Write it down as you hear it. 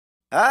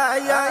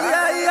Ay, ay,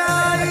 ay,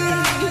 ay.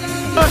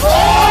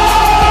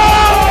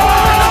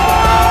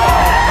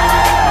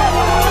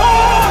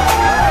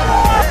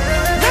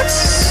 That's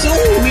so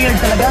weird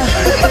talaga.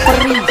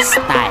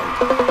 Freestyle.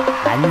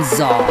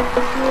 Hanzo.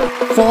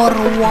 For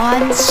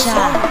one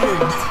shot.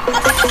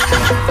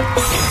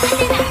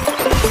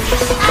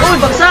 Uy,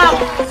 bagsak!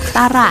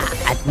 Tara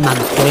at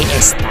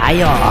mag-PS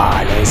tayo.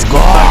 Let's go!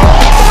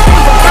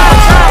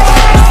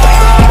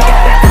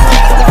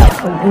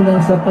 Ang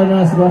unang sa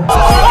panas ba?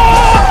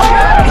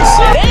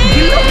 Bagsak!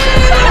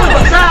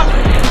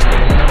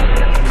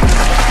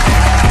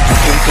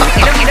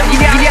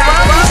 Gini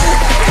apa?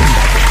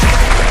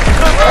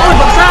 Uy,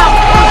 bagsak!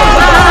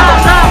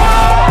 Bagsak!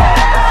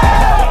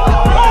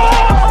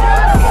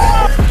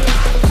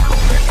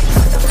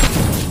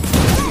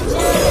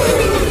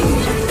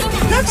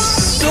 That's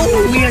so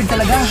weird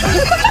talaga.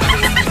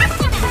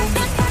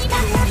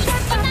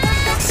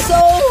 So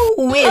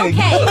weird.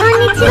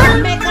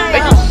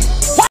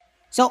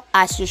 So,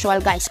 as usual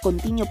guys,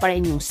 continue pa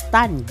rin yung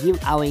stun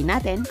giveaway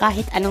natin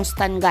kahit anong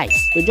stun guys.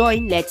 To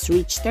join, let's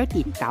reach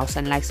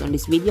 13,000 likes on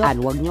this video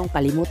and huwag niyong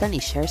kalimutan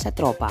i-share sa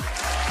tropa.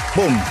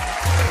 Boom!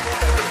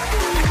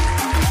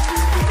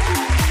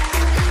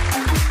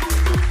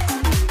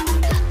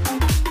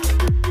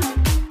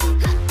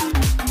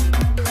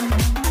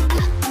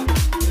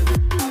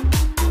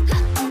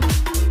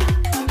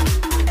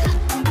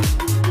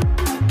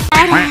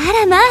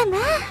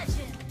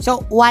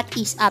 So, what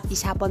is up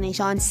this Hapon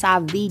Nation? Sa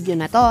video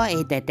na to,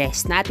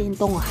 itetest natin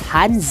tong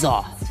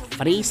Hanzo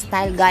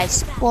Freestyle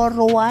guys for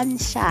one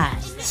shot.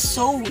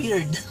 So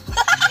weird.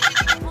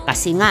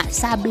 Kasi nga,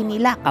 sabi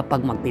nila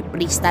kapag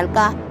magpi-freestyle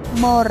ka,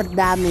 more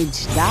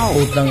damage daw.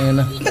 Utang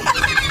ina.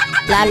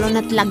 Lalo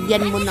na't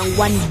lagyan mo ng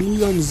 1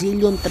 billion,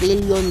 zillion,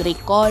 trillion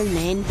recall,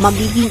 men.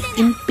 Magiging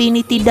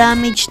infinity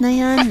damage na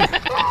yan.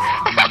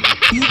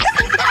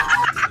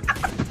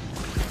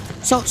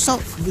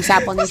 So, this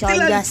Hapon Nation,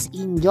 just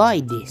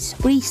enjoy this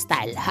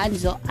freestyle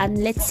Hanzo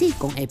and let's see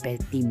kung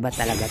effective ba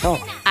talaga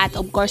to. At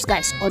of course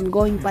guys,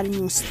 ongoing pa rin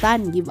yung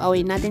stun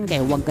giveaway natin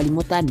kaya huwag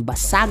kalimutan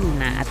basagin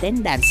na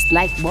attendance,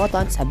 like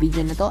button sa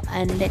video na to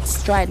and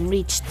let's try and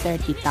reach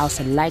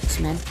 30,000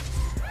 likes man.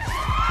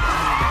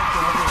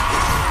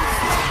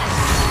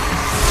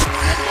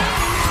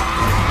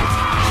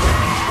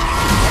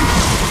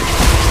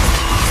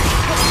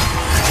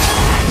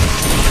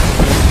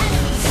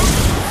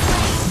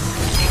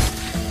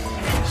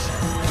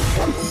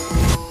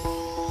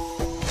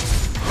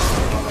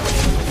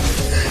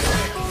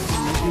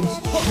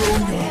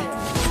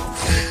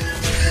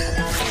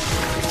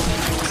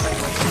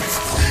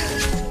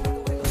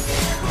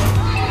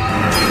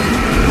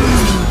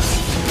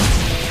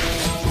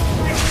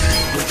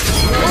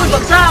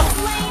 Bagsak!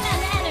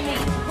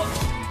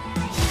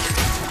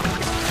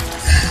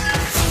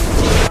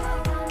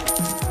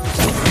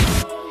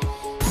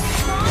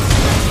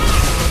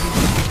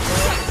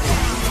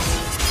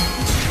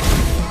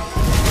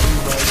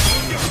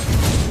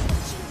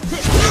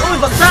 Uy,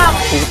 bagsak!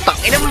 Putang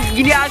ina mo,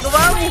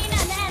 ginagawa mo!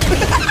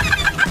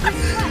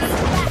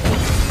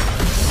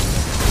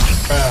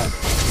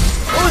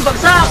 Uy,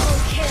 bagsak!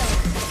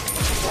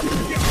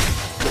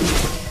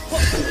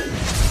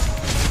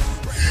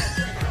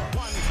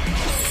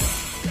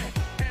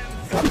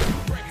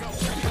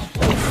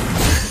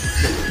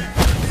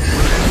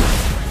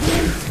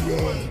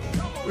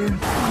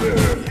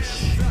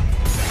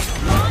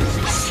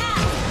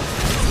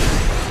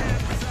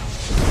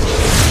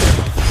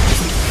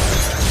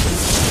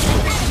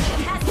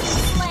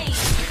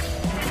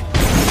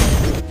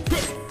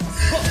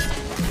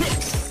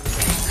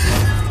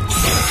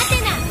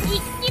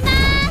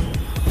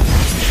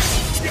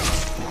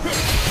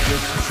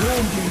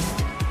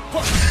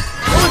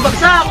 Uy,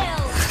 bagsak!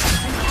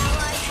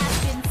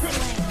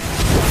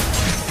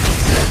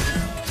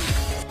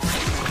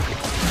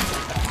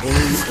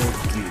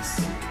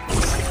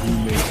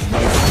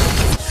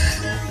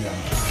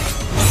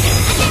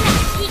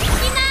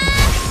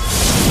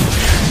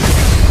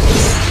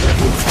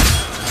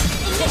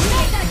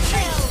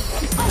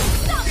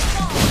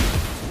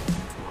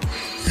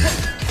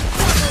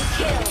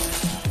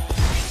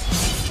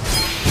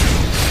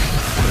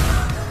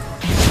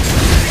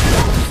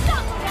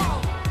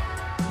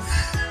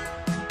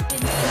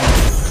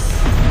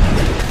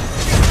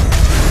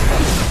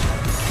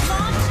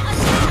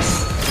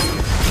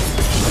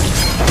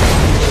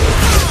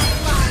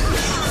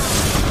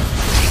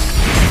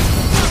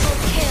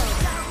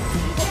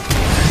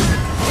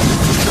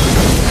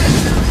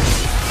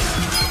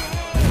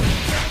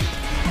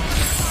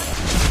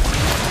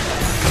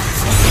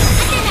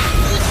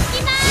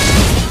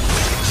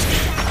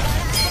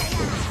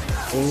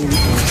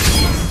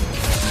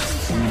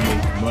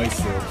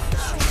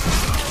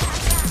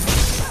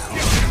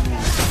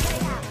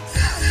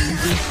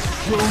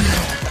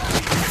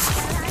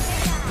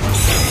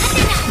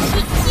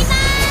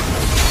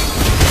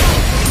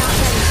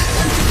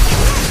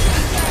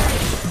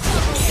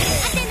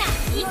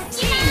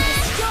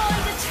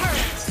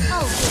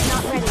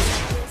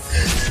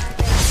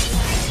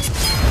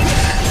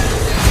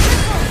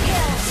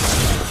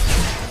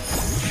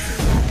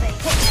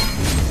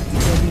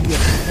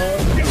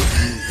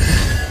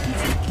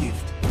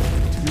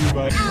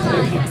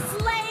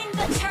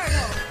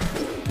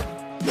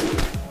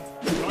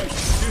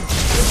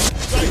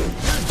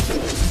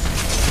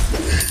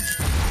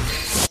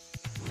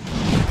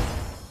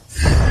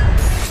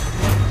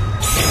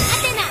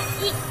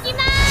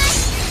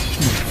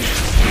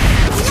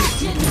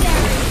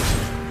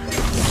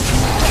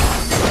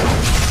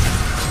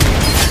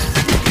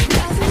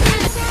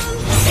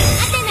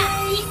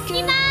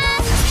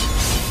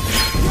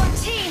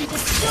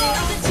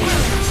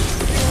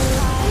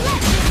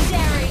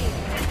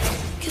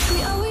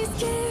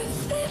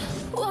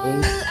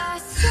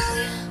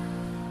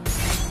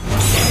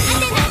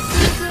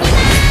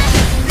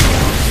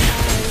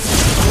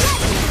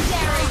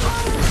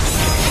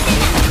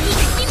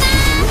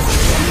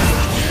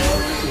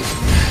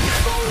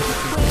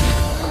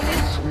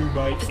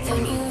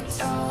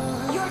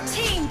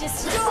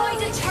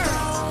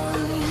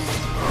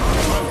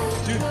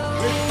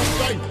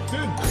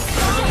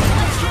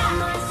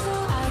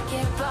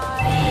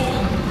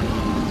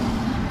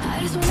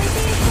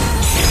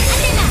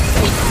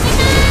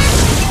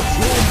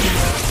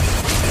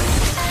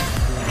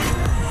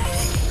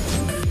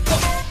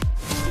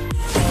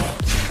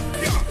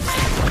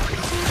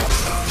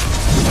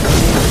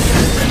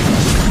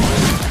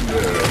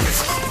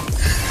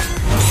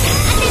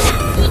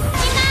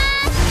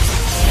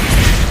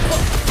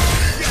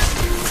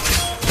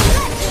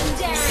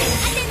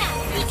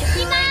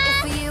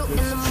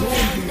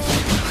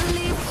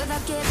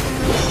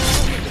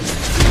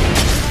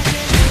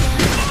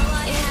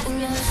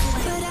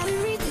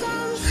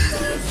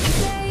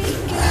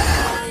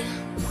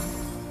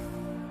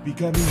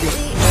 Becoming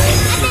the